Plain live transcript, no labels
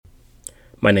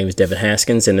My name is Devin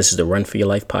Haskins, and this is the Run for Your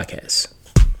Life podcast.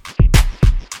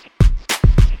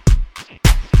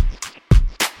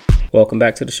 Welcome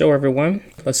back to the show, everyone.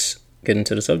 Let's get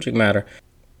into the subject matter.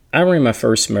 I ran my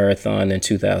first marathon in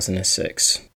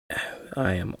 2006.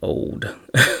 I am old.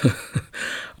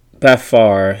 By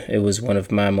far, it was one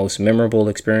of my most memorable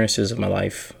experiences of my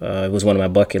life. It was one of my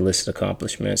bucket list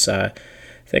accomplishments. I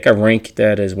think I rank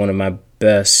that as one of my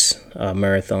best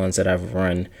marathons that I've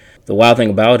run. The wild thing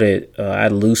about it, I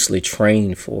loosely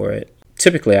trained for it.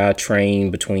 Typically, I train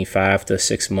between 5 to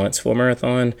 6 months for a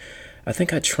marathon. I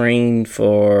think I trained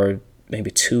for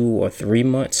maybe 2 or 3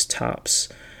 months tops.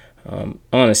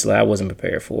 Honestly, I wasn't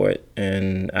prepared for it,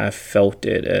 and I felt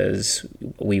it, as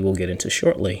we will get into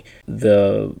shortly.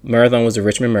 The marathon was the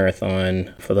Richmond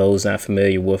Marathon. For those not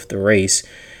familiar with the race,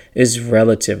 is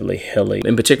relatively hilly.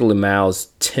 In particular,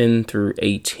 miles 10 through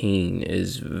 18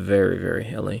 is very, very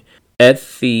hilly. At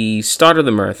the start of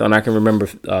the marathon, I can remember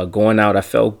going out. I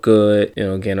felt good.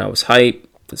 Again, I was hyped,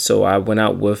 so I went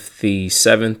out with the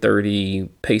 7:30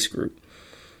 pace group.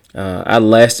 I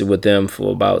lasted with them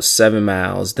for about 7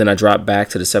 miles. Then I dropped back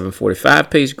to the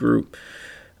 7:45 pace group.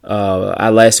 I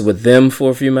lasted with them for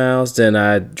a few miles. Then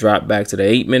I dropped back to the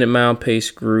 8-minute mile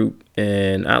pace group.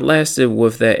 And I lasted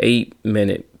with that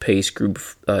 8-minute pace group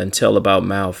until about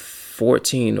mile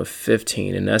 14 or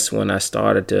 15. And that's when I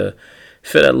started to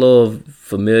feel that little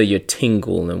familiar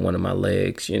tingle in one of my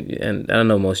legs. And I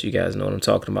know most of you guys know what I'm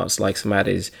talking about. It's like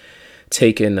somebody's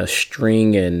taking a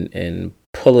string and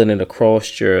pulling it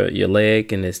across your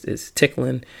leg, and it's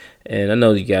tickling. And I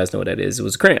know you guys know what that is. It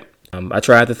was a cramp. I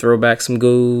tried to throw back some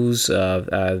goos.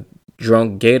 I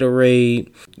drunk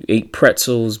Gatorade, ate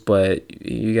pretzels, but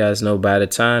you guys know by the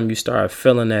time you start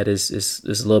feeling that, it's a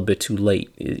little bit too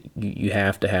late. You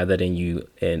have to have that in you,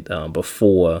 and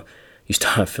before you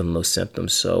start feeling those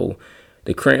symptoms. So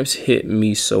the cramps hit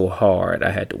me so hard,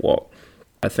 I had to walk.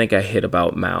 I think I hit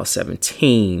about mile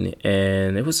 17,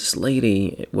 and it was this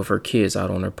lady with her kids out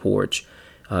on her porch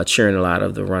cheering a lot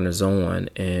of the runners on,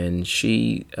 and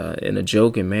she, in a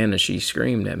joking manner, she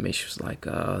screamed at me. She was like,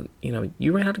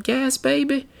 you ran out of gas,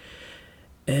 baby?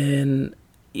 And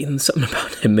something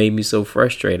about that made me so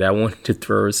frustrated. I wanted to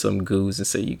throw her some goos and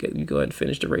say, you go ahead and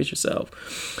finish the race yourself.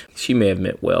 She may have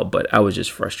meant well, but I was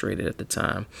just frustrated at the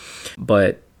time.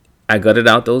 But I gutted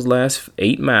out those last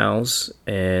 8 miles,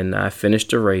 and I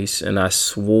finished the race, and I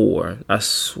swore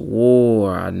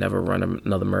I'd never run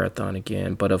another marathon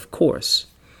again. But of course,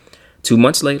 2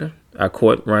 months later, I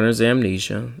caught runner's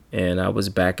amnesia, and I was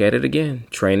back at it again,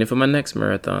 training for my next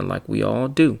marathon like we all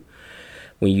do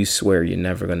when you swear you're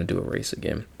never going to do a race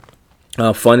again.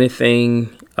 Fun thing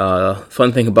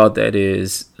about that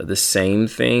is the same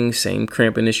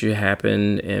cramping issue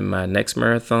happened in my next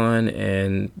marathon,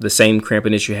 and the same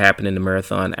cramping issue happened in the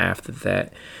marathon after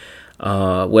that.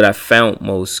 What I found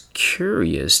most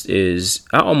curious is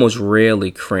I almost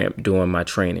rarely cramp during my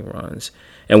training runs.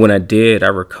 And when I did, I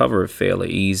recovered fairly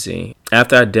easy.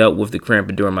 After I dealt with the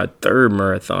cramping during my third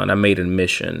marathon, I made a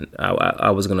mission.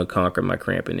 I was going to conquer my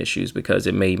cramping issues because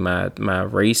it made my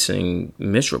racing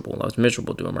miserable. I was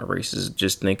miserable during my races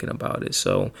just thinking about it.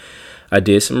 So I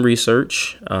did some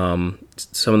research. Some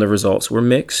of the results were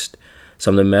mixed.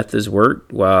 Some of the methods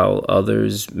worked while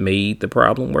others made the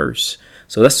problem worse.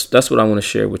 So that's what I want to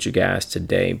share with you guys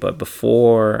today. But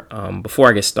before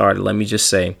I get started, let me just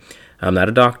say, I'm not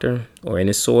a doctor or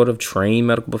any sort of trained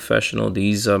medical professional.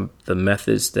 These are the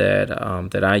methods that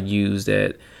I use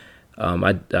that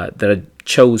I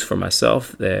chose for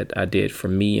myself, that I did for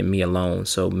me and me alone.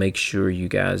 So make sure you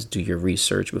guys do your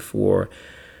research before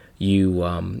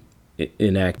you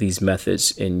enact these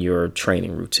methods in your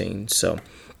training routine. So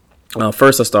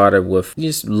first, I started with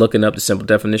just looking up the simple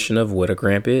definition of what a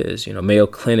cramp is. Mayo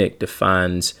Clinic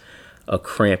defines a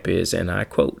cramp is, and I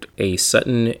quote, a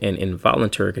sudden and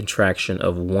involuntary contraction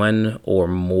of one or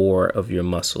more of your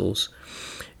muscles.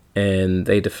 And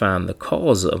they define the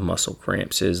cause of muscle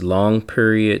cramps as long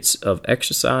periods of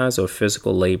exercise or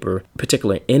physical labor,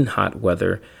 particularly in hot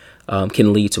weather,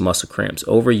 can lead to muscle cramps.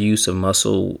 Overuse of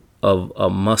muscle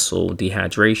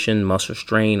dehydration, muscle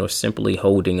strain, or simply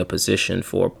holding a position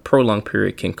for a prolonged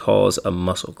period can cause a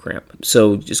muscle cramp.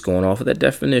 So just going off of that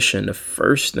definition, the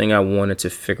first thing I wanted to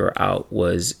figure out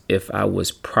was if I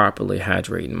was properly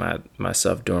hydrating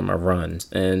myself during my runs.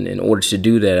 And in order to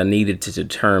do that, I needed to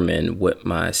determine what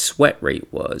my sweat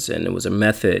rate was. And it was a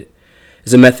method.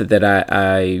 It's a method that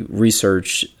I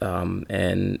researched,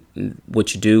 and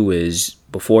what you do is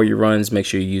before your runs, make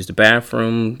sure you use the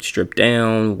bathroom, strip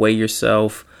down, weigh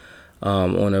yourself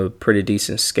on a pretty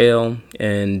decent scale,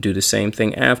 and do the same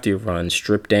thing after your run.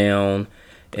 Strip down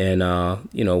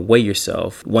and weigh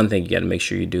yourself. One thing you got to make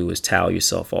sure you do is towel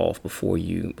yourself off before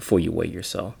you weigh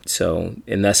yourself. So,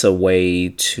 and that's a way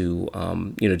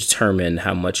to determine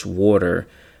how much water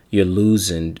you're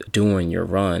losing during your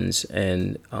runs.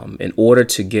 And in order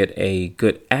to get a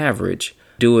good average,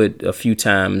 do it a few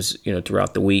times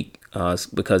throughout the week,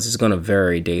 because it's going to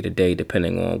vary day to day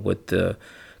depending on what the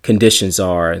conditions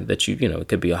are that it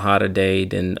could be a hotter day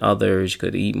than others. You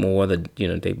could eat more the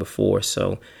day before.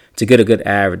 So to get a good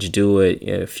average, do it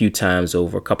a few times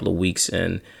over a couple of weeks,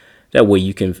 and that way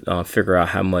you can figure out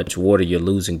how much water you're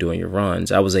losing during your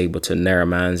runs. I was able to narrow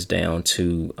mine down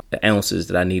to the ounces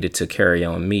that I needed to carry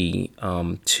on me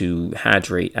to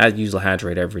hydrate. I usually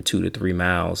hydrate every 2 to 3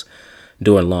 miles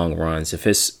during long runs. If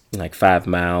it's like 5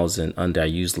 miles and under, I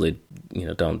usually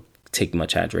don't take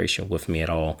much hydration with me at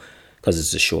all because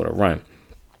it's a shorter run.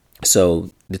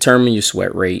 So determine your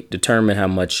sweat rate, determine how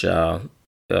much water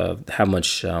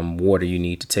you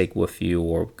need to take with you,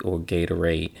 or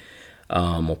Gatorade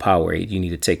or Powerade you need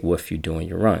to take with you during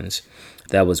your runs.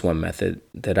 That was one method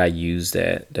that I used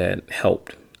that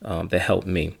helped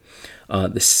me.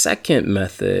 The second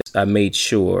method, I made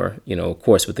sure, of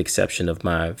course, with the exception of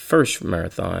my first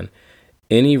marathon,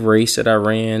 any race that I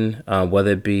ran,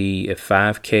 whether it be a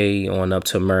 5K on up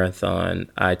to a marathon,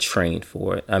 I trained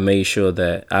for it. I made sure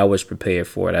that I was prepared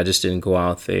for it. I just didn't go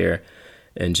out there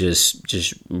and just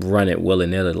run it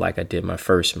willy-nilly like I did my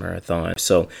first marathon.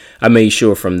 So I made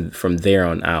sure from there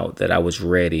on out that I was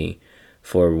ready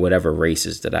for whatever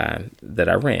races that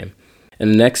I ran.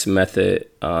 And the next method,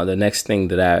 the next thing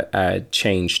that I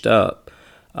changed up,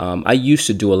 I used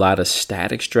to do a lot of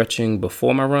static stretching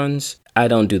before my runs. I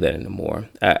don't do that anymore.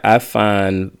 I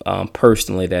find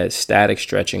personally that static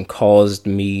stretching caused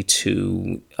me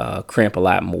to cramp a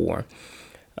lot more.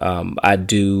 I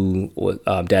do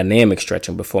dynamic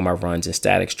stretching before my runs and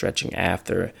static stretching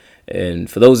after. And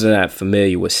for those that are not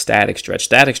familiar with static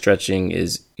stretching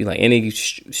is like any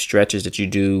stretches that you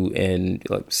do in,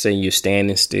 like, say you're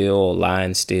standing still or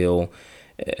lying still,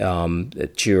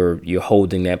 that you're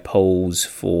holding that pose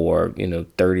for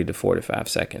 30 to 45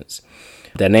 seconds.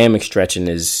 Dynamic stretching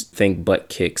is, think butt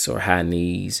kicks or high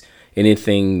knees,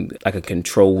 anything like a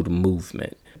controlled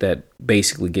movement that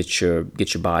basically gets your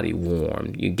body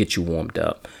warm, get you warmed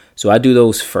up. So I do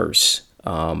those first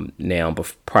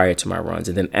prior to my runs,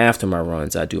 and then after my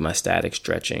runs I do my static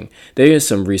stretching. There is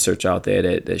some research out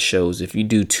there that shows if you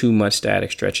do too much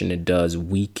static stretching, it does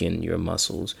weaken your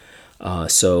muscles.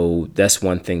 So that's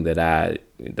one thing that I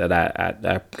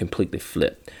completely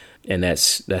flipped, and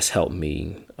that's helped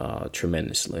me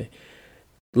tremendously.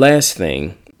 Last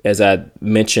thing, as I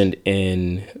mentioned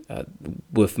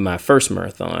with my first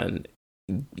marathon,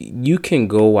 you can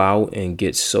go out and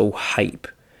get so hype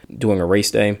during a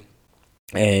race day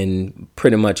and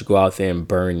pretty much go out there and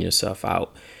burn yourself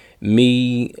out.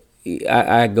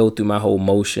 I go through my whole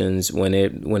motions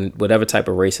when whatever type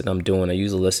of race that I'm doing. I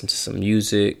usually listen to some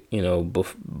music,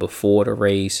 before the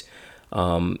race.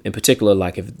 In particular,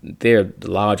 like if they're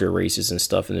larger races and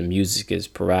stuff, and the music is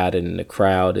provided, and the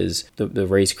crowd is the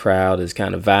race crowd is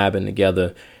kind of vibing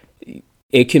together,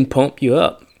 it can pump you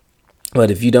up. But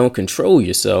if you don't control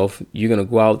yourself, you're gonna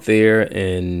go out there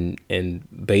and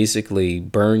basically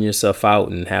burn yourself out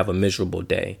and have a miserable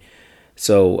day.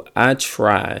 So I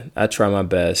try my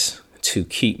best to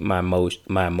keep my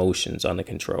emotions under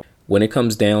control. When it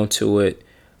comes down to it,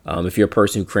 if you're a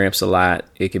person who cramps a lot,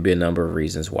 it could be a number of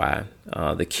reasons why.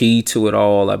 The key to it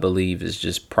all, I believe, is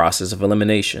just process of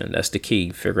elimination. That's the key,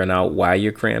 figuring out why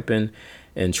you're cramping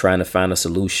and trying to find a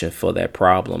solution for that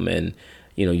problem. And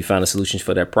you find a solution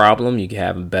for that problem, you can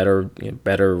have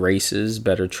better races,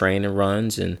 better training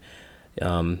runs, and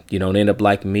you don't end up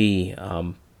like me.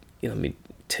 Let me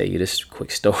tell you this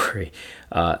quick story.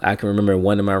 I can remember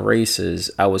one of my races,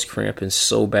 I was cramping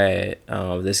so bad.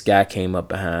 This guy came up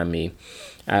behind me.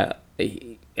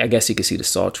 I guess he could see the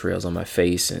salt trails on my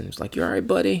face, and he's like, "You all right,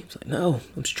 buddy?" I was like, "No,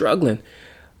 I'm struggling."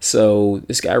 So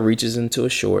this guy reaches into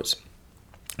his shorts,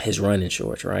 his running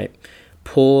shorts, right?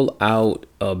 Pull out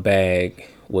a bag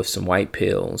with some white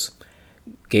pills.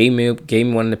 Gave me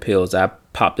one of the pills. I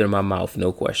popped it in my mouth,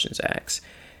 no questions asked.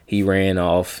 He ran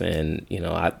off, and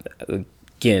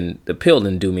again, the pill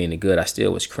didn't do me any good. I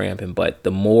still was cramping. But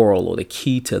the moral or the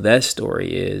key to that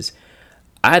story is,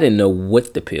 I didn't know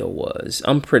what the pill was.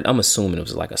 I'm assuming it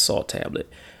was like a salt tablet.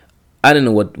 I didn't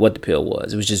know what the pill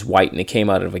was. It was just white, and it came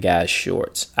out of a guy's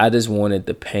shorts. I just wanted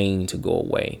the pain to go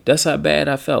away. That's how bad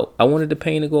I felt. I wanted the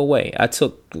pain to go away. I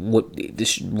took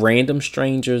this random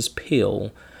stranger's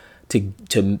pill to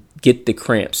get the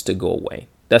cramps to go away.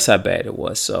 That's how bad it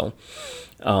was. So,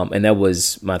 and that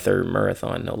was my third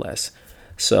marathon, no less.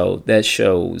 So that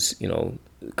shows,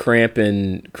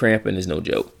 cramping is no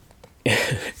joke.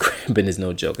 Cramping is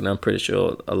no joke, and I'm pretty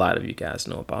sure a lot of you guys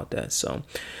know about that. So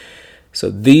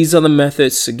these are the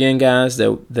methods, again, guys,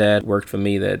 that worked for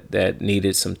me, that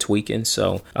needed some tweaking.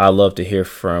 So I'd love to hear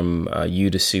from you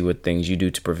to see what things you do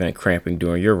to prevent cramping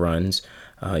during your runs.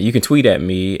 You can tweet at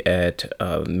me at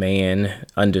man_RVA.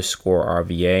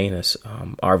 That's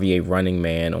RVA Running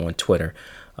Man on Twitter.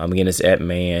 Again, it's at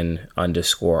man_RVA.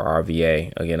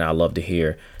 Again, I'd love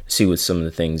to see what some of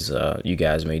the things you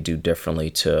guys may do differently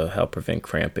to help prevent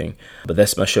cramping. But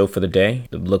that's my show for the day.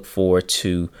 Look forward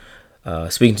to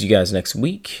speaking to you guys next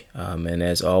week. And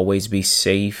as always, be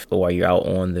safe while you're out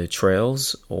on the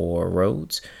trails or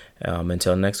roads.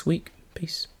 Until next week,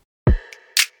 peace.